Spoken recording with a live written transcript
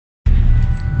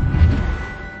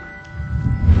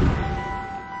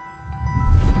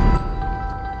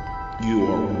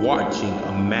watching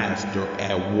a master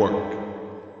at work.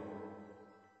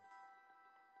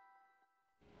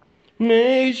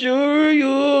 Make sure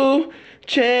you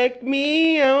check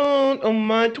me out on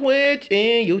my Twitch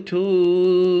and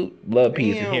YouTube. Love,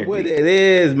 peace, and hair. What it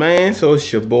is, man. So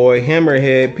it's your boy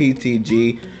Hammerhead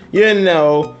PTG. You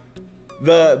know,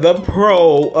 the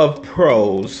pro of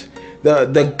pros,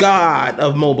 the god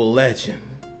of Mobile Legend,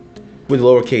 with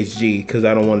lowercase g, because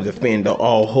I don't want to defend the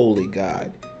all holy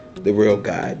God, the real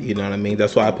God. You know what I mean?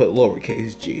 That's why I put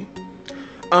lowercase g.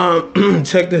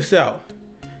 Check this out.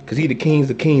 Because he the kings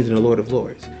of kings and the lord of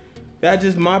lords. That's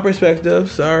just my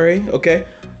perspective. Sorry. Okay.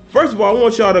 First of all, I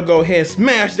want y'all to go ahead and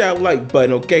smash that like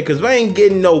button. Okay. Because if I ain't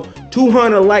getting no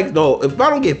 200 likes, though, if I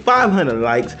don't get 500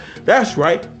 likes, that's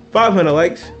right, 500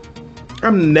 likes,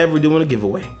 I'm never doing a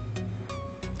giveaway.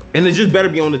 And it just better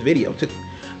be on this video too.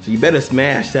 So you better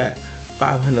smash that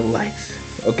 500 likes.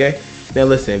 Okay. Now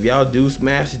listen, if y'all do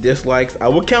smash dislikes, I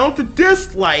will count the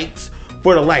dislikes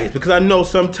for the likes, because I know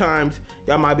sometimes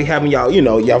y'all might be having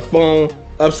y'all phone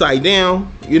upside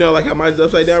down, like how mine's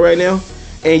upside down right now,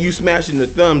 and you smashing the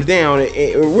thumbs down,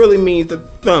 it really means the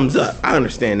thumbs up. I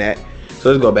understand that. So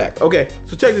let's go back. Okay,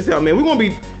 so check this out, man. We're gonna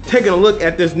be taking a look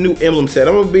at this new Emblem set.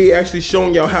 I'm gonna be actually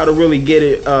showing y'all how to really get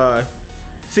it.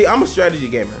 See, I'm a strategy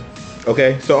gamer,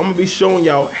 okay? So I'm gonna be showing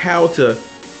y'all how to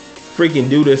freaking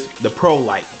do this the pro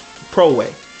way.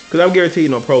 Because I'm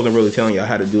guaranteed no pros are really telling y'all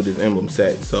how to do this Emblem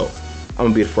set. So I'm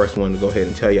gonna be the first one to go ahead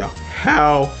and tell y'all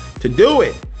how to do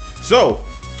it. So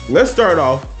let's start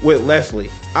off with Leslie.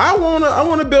 I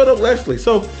wanna build up Leslie.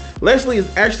 So Leslie is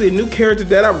actually a new character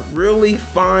that I really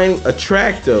find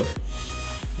attractive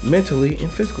mentally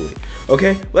and physically.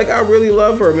 Okay, like I really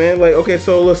love her, man. Like, okay,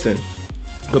 so listen,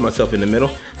 put myself in the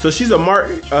middle. So she's a mark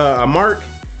and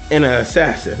an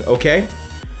assassin. Okay.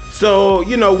 So,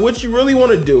 what you really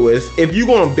want to do is, if you're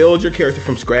going to build your character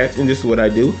from scratch, and this is what I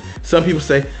do, some people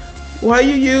say, why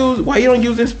you don't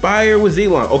use Inspire with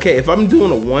Zelon? Okay, if I'm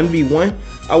doing a 1v1,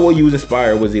 I will use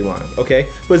Inspire with Zelon, okay?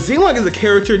 But Zelon is a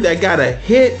character that gotta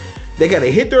hit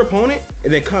their opponent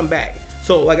and then come back.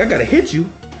 So like I gotta hit you,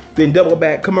 then double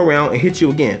back, come around and hit you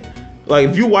again. Like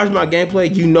if you watch my gameplay,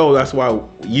 that's why I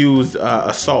use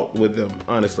Assault with them,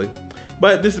 honestly.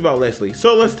 But this is about Leslie.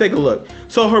 So let's take a look.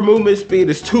 So her movement speed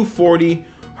is 240.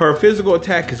 Her physical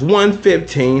attack is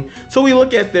 115. So we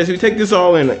look at this, we take this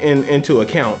all into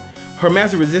account. Her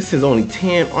massive resistance is only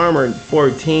 10, armor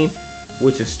 14,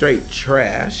 which is straight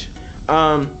trash.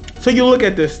 So you look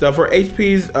at this stuff. Her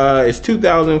HP's is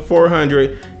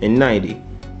 2,490.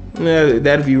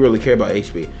 That if you really care about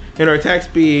HP. And her attack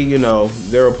speed,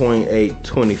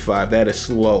 0.825. That is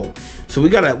slow. So we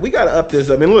gotta up this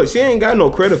up. And look, she ain't got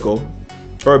no critical.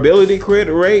 Her ability crit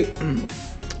rate,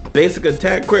 basic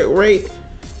attack crit rate,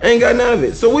 ain't got none of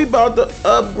it. So we about to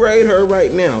upgrade her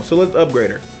right now. So let's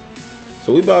upgrade her.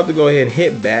 So we about to go ahead and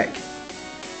hit back.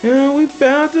 And we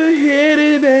about to hit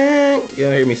it back.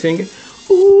 Y'all hear me singing?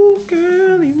 Ooh,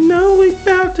 girl, we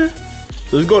about to.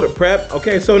 So let's go to prep.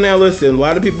 Okay, so now listen, a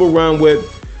lot of people run with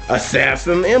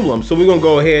Assassin Emblem. So we're gonna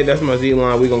go ahead, that's my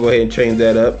Z-line. We're gonna go ahead and change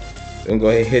that up. And go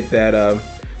ahead and hit that up.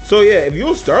 So yeah, if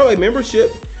you're a Starlight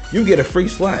membership, you get a free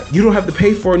slot. You don't have to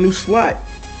pay for a new slot.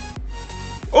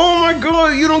 Oh my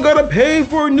God, you don't gotta pay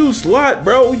for a new slot,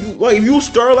 bro. Like if you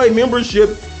Starlight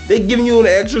membership, they giving you an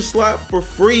extra slot for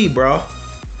free, bro.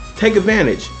 Take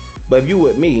advantage. But if you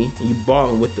with me, and you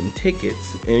balling with them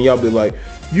tickets, and y'all be like,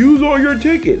 use all your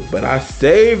tickets. But I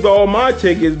saved all my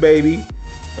tickets, baby.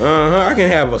 I can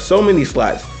have so many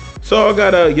slots. So I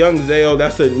got a Young Zale.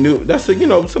 That's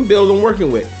some builds I'm working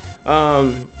with.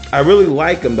 I really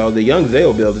like them though. The Young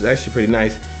Zale build is actually pretty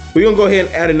nice. We're gonna go ahead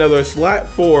and add another slot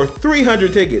for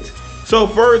 300 tickets. So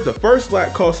first, the first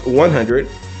slot costs 100.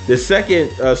 The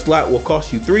second slot will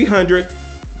cost you 300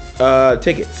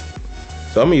 tickets.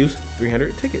 So I'm gonna use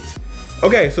 300 tickets.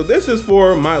 Okay, so this is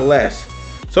for my less.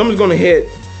 So I'm just gonna hit,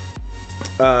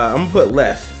 I'm gonna put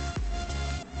less.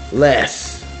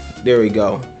 There we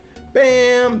go.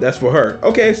 Bam, that's for her.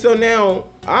 Okay, so now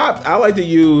I like to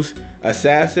use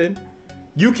Assassin.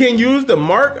 You can use the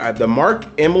Mark. The Mark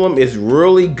emblem is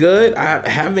really good. I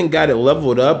haven't got it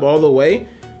leveled up all the way.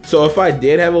 So if I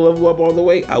did have a level up all the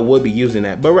way, I would be using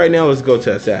that. But right now, let's go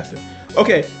to Assassin.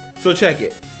 Okay, so check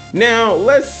it. Now,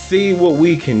 let's see what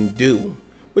we can do.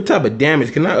 What type of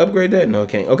damage? Can I upgrade that? No, I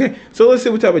can't. Okay, so let's see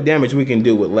what type of damage we can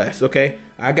do with less. Okay,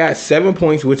 I got 7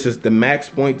 points, which is the max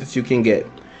point that you can get.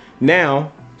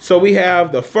 Now, so we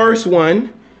have the first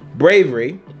one,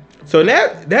 Bravery. So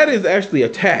that is actually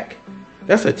attack.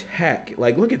 That's attack.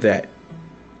 Like, look at that.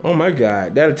 Oh my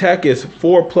God, that attack is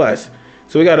 4+.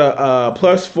 So we got a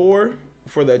 +4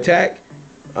 for the attack.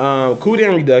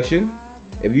 Cooldown reduction.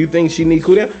 If you think she need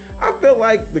cooldown, I feel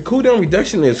like the cooldown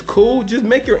reduction is cool. Just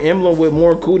make your emblem with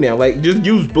more cooldown. Like just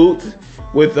use boots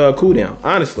with cooldown.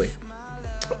 Honestly,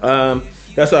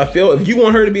 that's how I feel. If you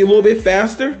want her to be a little bit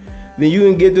faster, then you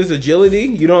can get this agility.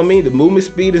 You know what I mean? The movement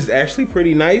speed is actually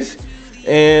pretty nice,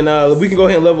 and we can go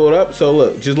ahead and level it up. So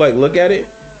look, just like look at it.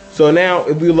 So now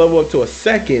if we level up to a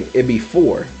second, it'd be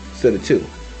 4 instead of 2.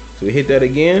 So we hit that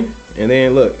again, and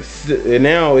then look, and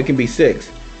now it can be 6.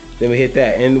 Then we hit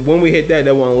that, and when we hit that,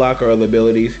 that will unlock our other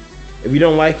abilities. If you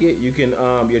don't like it, you can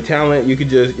your talent, you could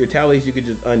just your tallies, you could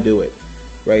just undo it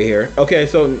right here. Okay,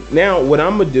 so now what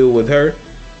I'm gonna do with her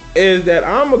is that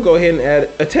I'm gonna go ahead and add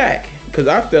attack, because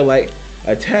I feel like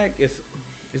attack is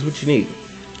what you need.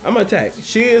 I'm gonna attack.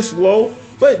 She is slow,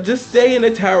 but just stay in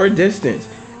the tower distance.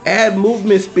 Add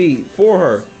movement speed for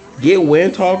her. Get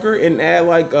Wind Talker and add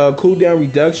like cooldown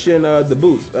reduction, the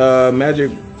boots,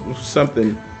 magic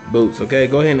something boots. Okay,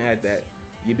 go ahead and add that.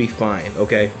 You'll be fine.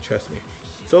 Okay, trust me.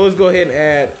 So let's go ahead and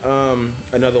add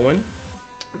another one.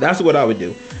 That's what I would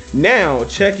do. Now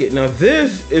check it. Now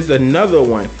this is another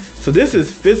one. So this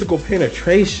is physical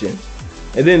penetration,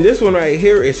 and then this one right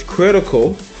here is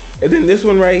critical, and then this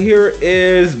one right here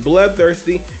is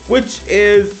bloodthirsty, which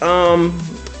is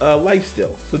life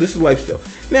steal. So this is life steal.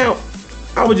 Now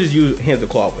I would just use hands of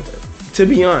claw with her, to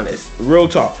be honest, real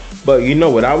talk. But you know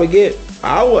what I would get?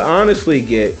 I would honestly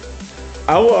get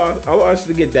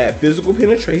that physical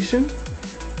penetration,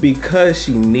 because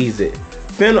she needs it.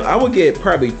 Then I would get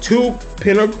probably 2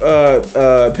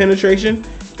 penetration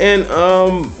and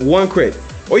 1 crit,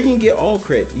 or you can get all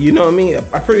crit. You know what I mean?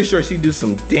 I'm pretty sure she do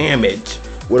some damage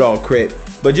with all crit,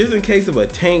 but just in case if a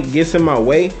tank gets in my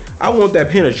way, I want that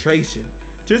penetration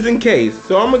just in case.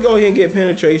 So I'm gonna go ahead and get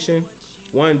penetration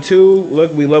 1, 2.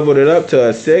 Look, we leveled it up to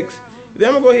a 6. Then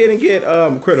I'm gonna go ahead and get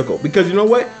critical, because you know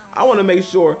what? I want to make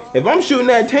sure if I'm shooting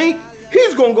that tank,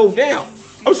 he's gonna go down.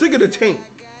 I'm sick of the tank.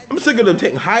 I'm sick of the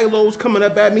tank high lows coming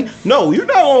up at me. No, you're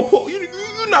not gonna pull.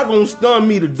 You're not gonna stun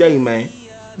me today, man.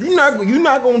 You're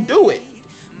not gonna do it.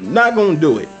 Not gonna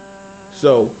do it.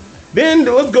 So then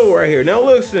let's go right here. Now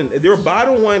listen, their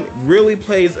bottom one really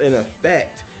plays an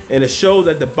effect, and it shows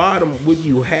at the bottom what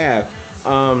you have,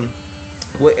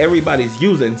 what everybody's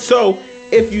using. So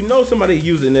if you know somebody's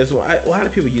using this one, a lot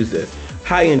of people use this.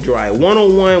 High and dry,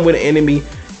 one-on-one with an enemy.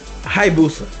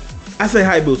 Hayabusa. I say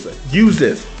Hayabusa. Use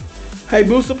this.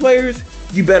 Hayabusa players,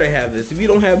 you better have this. If you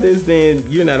don't have this, then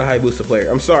you're not a Hayabusa player.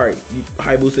 I'm sorry.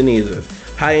 Hayabusa needs this.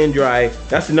 High and dry.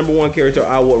 That's the #1 character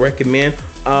I would recommend.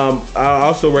 I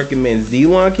also recommend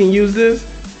Zelon can use this,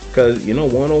 because you know,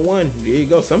 101. There you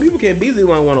go. Some people can't beat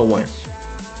Zelon 101,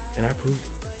 and I proved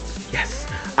it. Yes,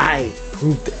 I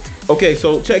proved it. Okay,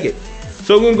 so check it.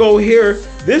 So we're gonna go here.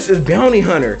 This is Bounty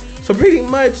Hunter. So pretty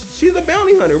much, she's a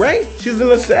bounty hunter, right? She's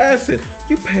an assassin.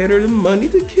 You paid her the money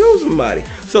to kill somebody.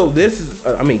 So this is,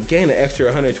 gain an extra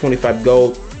 125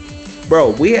 gold.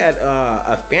 Bro, we had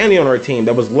a Fanny on our team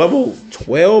that was level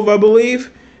 12, I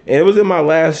believe. And it was in my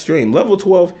last stream. Level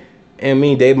 12, and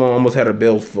me and Dave almost had our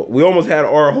build full. We almost had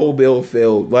our whole build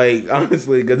filled. Like,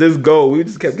 honestly, because this gold, we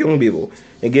just kept killing people.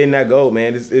 And getting that gold,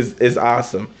 man, is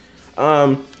awesome.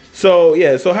 So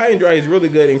yeah, so high and dry is really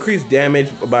good. Increased damage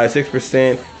by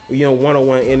 6%. You know,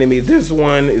 one-on-one enemies. This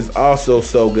one is also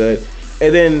so good.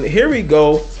 And then here we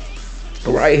go.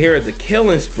 Right here at the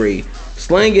killing spree.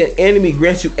 Slaying an enemy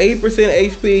grants you 8%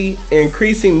 HP,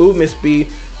 increasing movement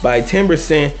speed by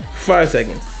 10% for 5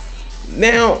 seconds.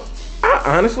 Now,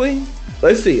 honestly,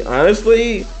 let's see.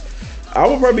 Honestly, I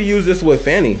would probably use this with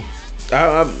Fanny.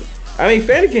 I mean,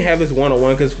 Fanny can have this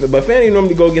one-on-one, but Fanny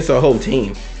normally go against a whole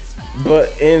team.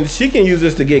 And she can use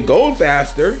this to get gold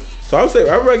faster. So I would say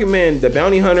I recommend the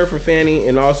Bounty Hunter for Fanny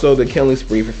and also the Killing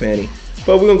Spree for Fanny.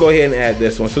 But we're gonna go ahead and add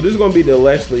this one. So this is gonna be the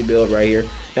Leslie build right here.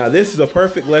 Now this is a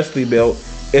perfect Leslie build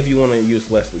if you want to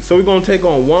use Leslie. So we're gonna take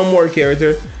on one more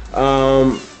character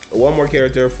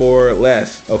for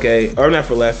Les, okay? Or not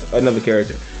for Les, another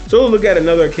character. So we'll look at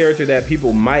another character that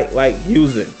people might like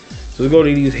using. So we go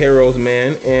to these heroes,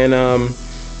 man, and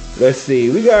let's see.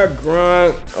 We got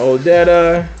Grunt,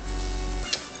 Odetta.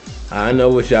 I know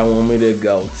what y'all want me to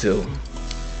go to.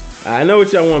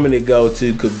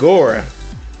 Kagura.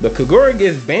 But Kagura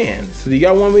gets banned. So do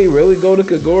y'all want me to really go to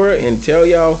Kagura and tell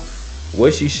y'all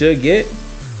what she should get?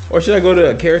 Or should I go to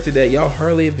a character that y'all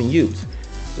hardly even use?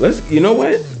 You know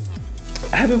what?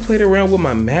 I haven't played around with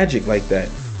my magic like that.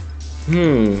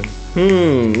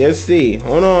 Let's see.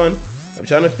 Hold on. I'm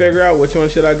trying to figure out which one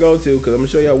should I go to, because I'm gonna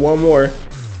show y'all one more.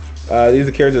 These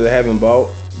are characters I haven't bought,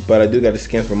 but I do got the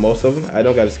skins for most of them. I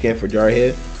don't got a skin for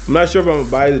Jarhead. I'm not sure if I'm gonna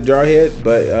buy the Jarhead,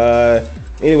 but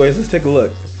anyways, let's take a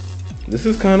look. This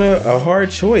is kind of a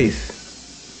hard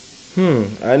choice.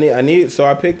 So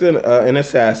I picked an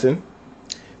assassin.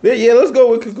 Yeah, let's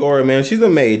go with Kagura, man. She's a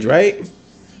mage, right?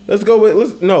 Let's go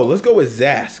with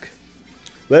Zask.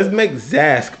 Let's make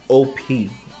Zask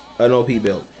an OP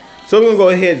build. So we're gonna go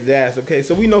ahead, Zask. Okay,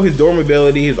 so we know his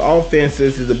durability, his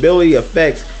offenses, his ability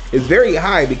effects is very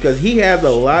high because he has a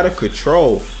lot of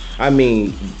control. I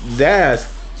mean, Zask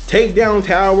take down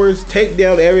towers, take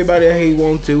down everybody that he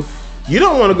wants to. You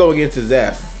don't want to go against his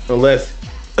Zask unless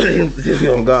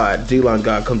Zelon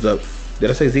God comes up. Did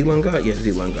I say Zelon God? Yeah,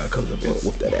 Zelon God comes up and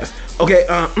whoop that ass. Okay,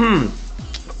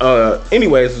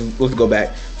 anyways, let's go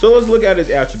back. So let's look at his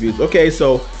attributes. Okay,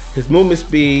 so his movement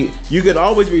speed, you can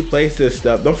always replace this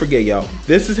stuff. Don't forget, y'all,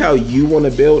 this is how you want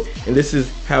to build, and this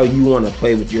is how you want to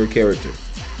play with your character.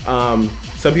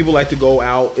 Some people like to go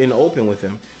out in the open with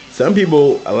him. Some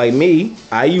people, like me,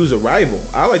 I use a rival.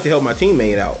 I like to help my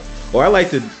teammate out. Or I like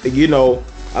to,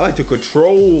 I like to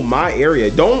control my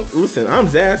area. Don't, listen, I'm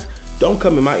Zask. Don't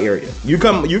come in my area. You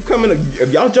come in,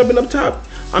 if y'all jumping up top,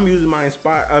 I'm using my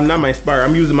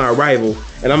I'm using my rival,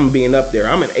 and I'm being up there.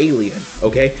 I'm an alien,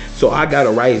 okay? So I got a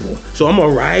rival. So I'm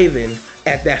arriving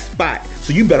at that spot.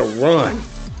 So you better run.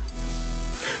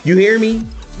 You hear me?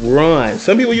 Run.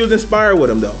 Some people use Inspire with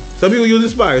them though. Some people use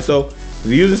Inspire. So if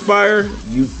you use Inspire,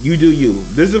 you do you.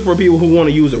 This is for people who want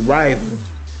to use a rival,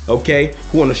 okay?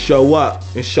 Who want to show up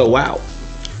and show out.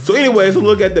 So anyways, we'll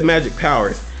look at the magic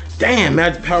powers. Damn,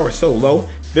 magic power is so low.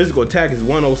 Physical attack is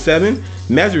 107.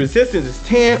 Magic resistance is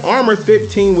 10. Armor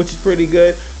 15, which is pretty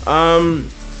good. Let's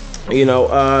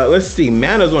see.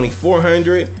 Mana is only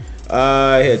 400.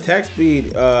 Attack speed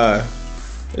is a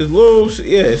little,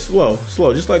 it's slow,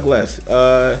 just like Les.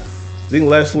 I think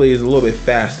Leslie is a little bit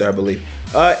faster, I believe.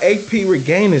 HP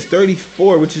regain is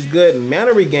 34, which is good.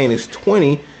 Mana regain is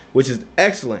 20, which is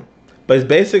excellent. But his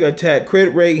basic attack,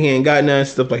 crit rate, he ain't got none,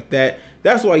 stuff like that.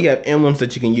 That's why you have emblems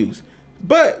that you can use.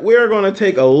 But we're going to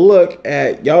take a look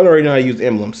at, y'all already know how to use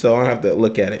emblems, so I don't have to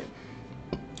look at it.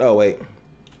 Oh, wait.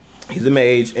 He's a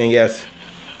mage, and yes,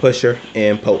 pusher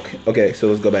and poke. Okay, so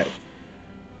let's go back.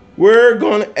 We're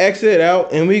going to exit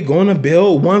out, and we're going to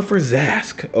build one for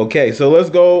Zask. Okay, so let's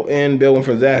go and build one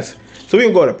for Zask. So we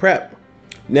can go to prep.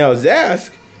 Now,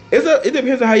 Zask, it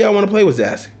depends on how y'all want to play with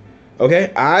Zask.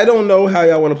 Okay, I don't know how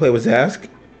y'all want to play with Zask.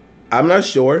 I'm not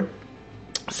sure.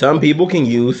 Some people can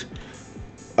use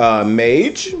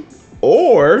mage,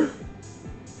 or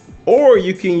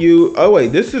you can use. Oh wait,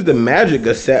 this is the magic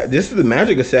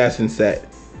assassin set,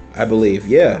 I believe.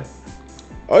 Yeah.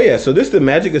 Oh yeah, so this is the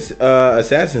magic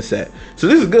assassin set. So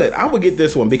this is good. I would get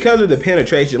this one because of the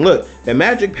penetration. Look, the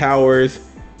magic powers.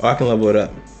 Oh, I can level it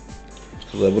up.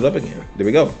 Level it up again. There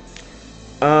we go.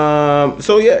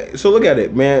 So yeah, so look at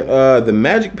it, man. The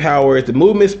magic powers, the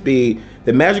movement speed,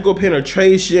 the magical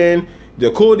penetration, the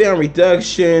cooldown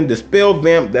reduction, the spell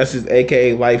vamp, that's his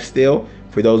aka life steal,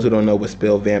 for those who don't know what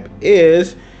spell vamp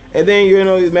is. And then,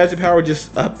 his magic power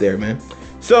just up there, man.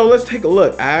 So let's take a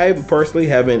look. I personally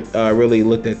haven't really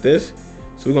looked at this,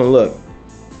 so we're gonna look.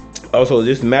 Also,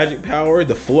 this magic power,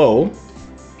 the flow.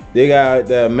 They got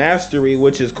the mastery,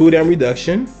 which is cooldown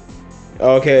reduction.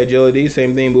 Okay, agility,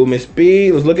 same thing, movement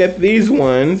speed. Let's look at these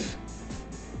ones.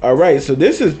 All right, so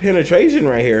this is penetration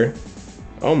right here.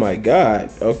 Oh my God.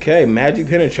 Okay, magic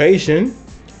penetration.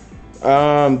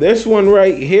 This one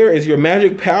right here is your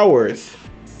magic powers.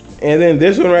 And then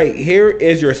this one right here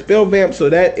is your spell vamp.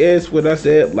 So that is what I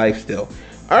said, lifesteal.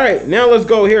 All right, now let's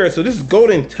go here. So this is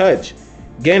golden touch.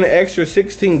 Gain an extra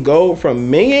 16 gold from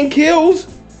minion kills.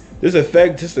 This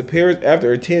effect disappears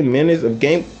after 10 minutes of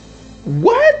game.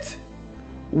 What?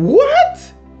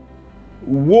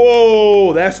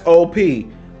 Whoa, that's OP.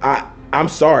 I'm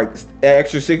sorry,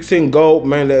 extra 16 gold,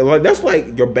 man. That's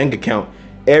like your bank account.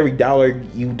 Every dollar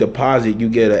you deposit, you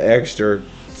get an extra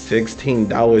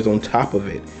 $16 on top of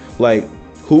it. Like,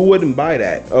 who wouldn't buy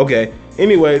that? Okay.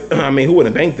 Anyway, I mean, who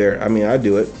wouldn't bank there? I mean, I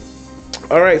do it.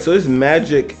 All right. So this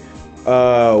magic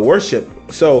worship.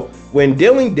 So when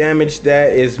dealing damage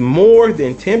that is more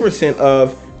than 10%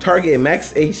 of target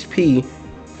max HP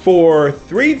for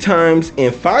 3 times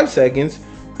in 5 seconds,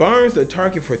 burns the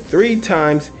target for 3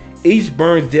 times. Each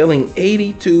burn dealing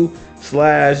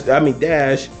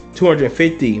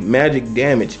 250 magic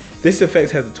damage. This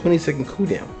effect has a 20-second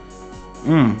cooldown.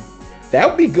 That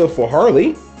would be good for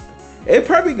Harley. It'd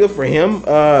probably be good for him.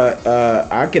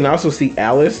 I can also see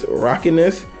Alice rocking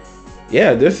this.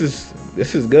 Yeah, this is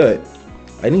good.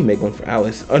 I need to make one for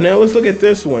Alice. Oh, now let's look at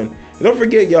this one. And don't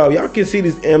forget, y'all can see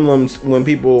these emblems when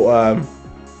people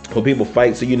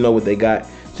fight, so you know what they got.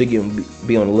 So you can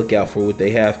be on the lookout for what they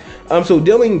have. So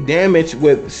dealing damage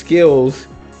with skills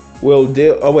will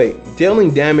deal. Oh wait,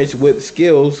 dealing damage with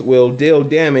skills will deal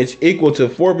damage equal to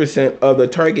 4% of the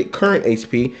target current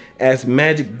HP as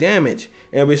magic damage,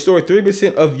 and restore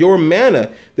 3% of your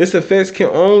mana. This effect can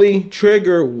only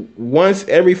trigger once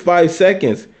every 5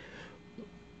 seconds.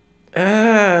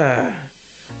 I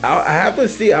have to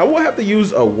see. I will have to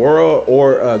use a whirl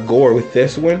or a gore with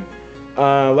this one.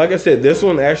 Like I said, this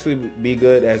one actually be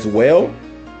good as well.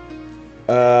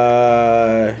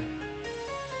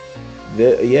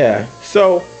 Yeah.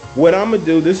 So what I'm gonna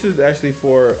do, this is actually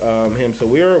for him. So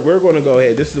we're gonna go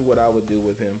ahead. This is what I would do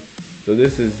with him. So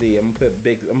this is Z. I'm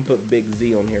gonna put big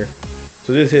Z on here.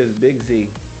 So this is big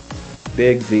Z.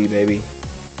 Big Z, baby.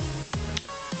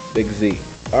 Big Z.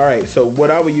 Alright, so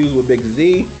what I would use with big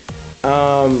Z,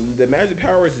 the magic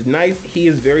power is nice. He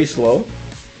is very slow.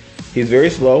 He's very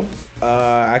slow.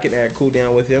 I can add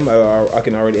cooldown with him. I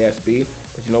can already add speed.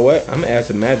 But you know what? I'm gonna add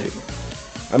some magic.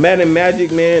 I'm adding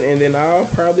magic, man, and then I'll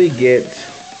probably get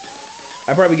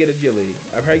agility.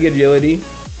 I probably get agility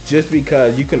just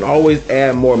because you can always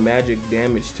add more magic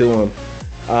damage to him.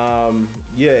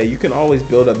 Yeah, you can always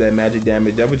build up that magic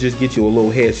damage. That would just get you a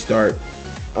little head start.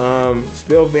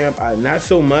 Spell vamp, not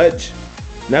so much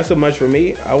for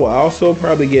me. I will also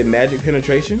probably get magic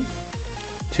penetration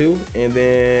too, and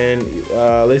then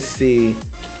let's see.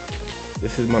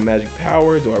 This is my magic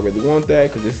power. Do I really want that?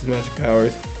 Because this is magic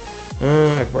powers.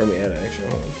 I can probably add an extra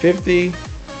 150.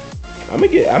 I'm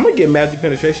gonna get magic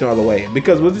penetration all the way,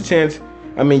 because with the chance,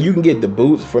 I mean, you can get the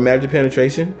boots for magic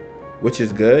penetration, which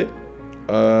is good.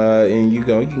 And you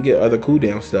can get other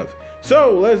cooldown stuff.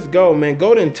 So let's go, man.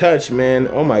 Golden touch, man.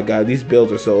 Oh my god, these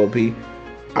builds are so OP.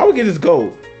 I would get this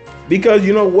gold because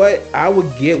you know what? I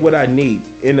would get what I need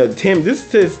in a 10. This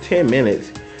says 10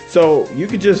 minutes, so you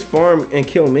could just farm and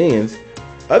kill minions.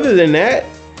 Other than that,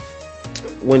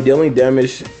 when dealing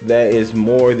damage that is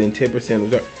more than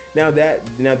 10% of now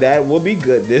that will be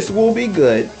good. This will be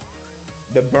good.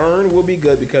 The burn will be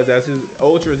good because as his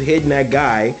ultra is hitting that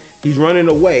guy, he's running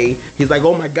away. He's like,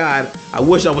 oh my god, I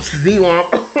wish I was Z-Long.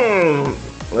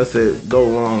 Let's say go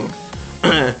wrong.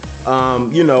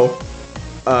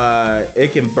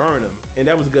 It can burn him, and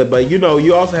that was good. But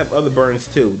you also have other burns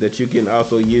too that you can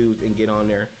also use and get on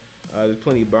there. There's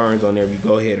plenty of burns on there. If you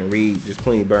go ahead and read, there's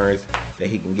plenty of burns that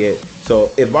he can get.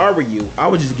 So if I were you, I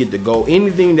would just get the gold.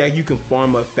 Anything that you can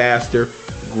farm up faster,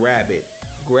 grab it.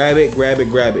 Grab it,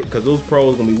 because those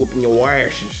pros gonna be whooping your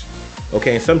asses.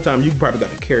 Okay, and sometimes you probably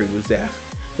gotta carry with Zask.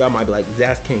 Y'all might be like,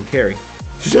 Zask can't carry.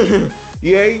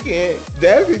 Yeah, he can.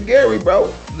 Zask can carry,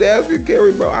 bro. Zask can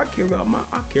carry, bro. I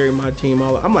carry my team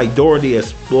all. I'm like Dora the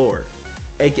Explorer,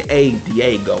 aka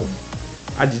Diego.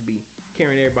 I just be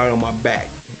carrying everybody on my back.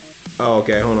 Oh,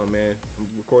 okay, hold on, man.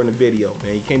 I'm recording a video,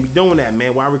 man. You can't be doing that,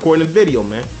 man. Why recording a video,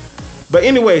 man? But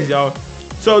anyways, y'all.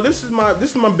 So this is my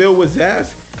build with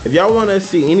Zask. If y'all want to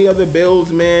see any other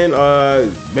builds, man,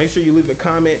 make sure you leave a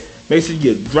comment. Make sure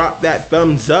you drop that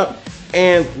thumbs up.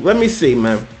 And let me see,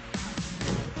 man.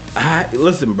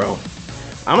 Listen, bro.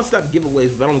 I'm gonna stop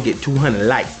giveaways if I don't get 200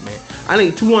 likes, man. I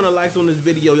need 200 likes on this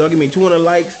video. Y'all give me 200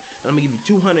 likes, and I'm gonna give you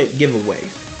 200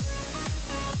 giveaways.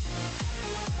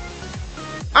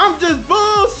 I'm just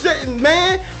bullshitting,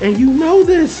 man, and you know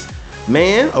this,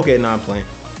 man. Okay, now I'm playing.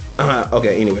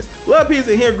 Okay, anyways, love, peace,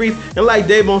 and hair grease, and like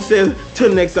Davon says, till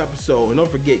the next episode. And don't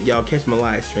forget, y'all, catch my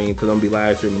live stream because I'm gonna be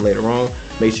live streaming later on.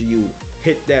 Make sure you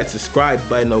hit that subscribe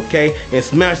button, okay, and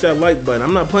smash that like button.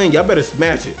 I'm not playing. Y'all better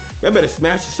smash it. Y'all better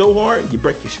smash it so hard you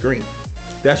break your screen.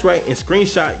 That's right, and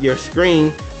screenshot your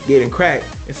screen getting cracked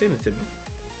and send it to me.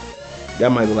 Y'all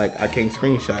might be like, I can't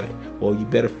screenshot it. Well, you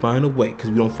better find a way, because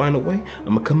if you don't find a way,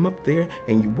 I'm gonna come up there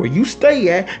and where you stay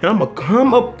at, and I'm gonna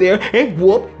come up there and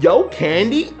whoop your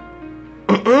candy.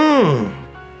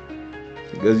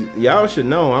 Because y'all should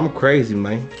know I'm crazy,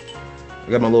 man. I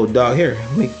got my little dog here.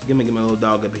 Let me get my little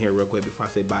dog up in here real quick before I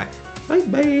say bye. Bye,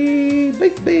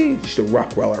 baby. Just a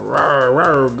rock roller.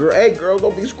 Girl. Hey, girl,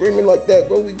 don't be screaming like that.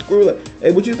 Don't be screaming like.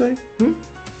 Hey, what you say?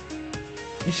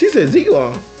 She said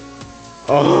Z-Long.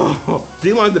 Oh,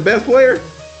 Z-Long's the best player?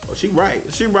 Oh, she right.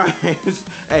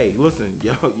 Hey, listen,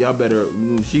 y'all better.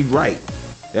 She's right.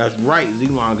 That's right.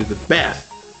 Z-Long is the best.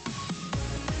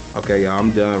 Okay, y'all,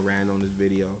 I'm done ranting on this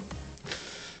video.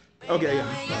 Okay,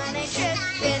 y'all.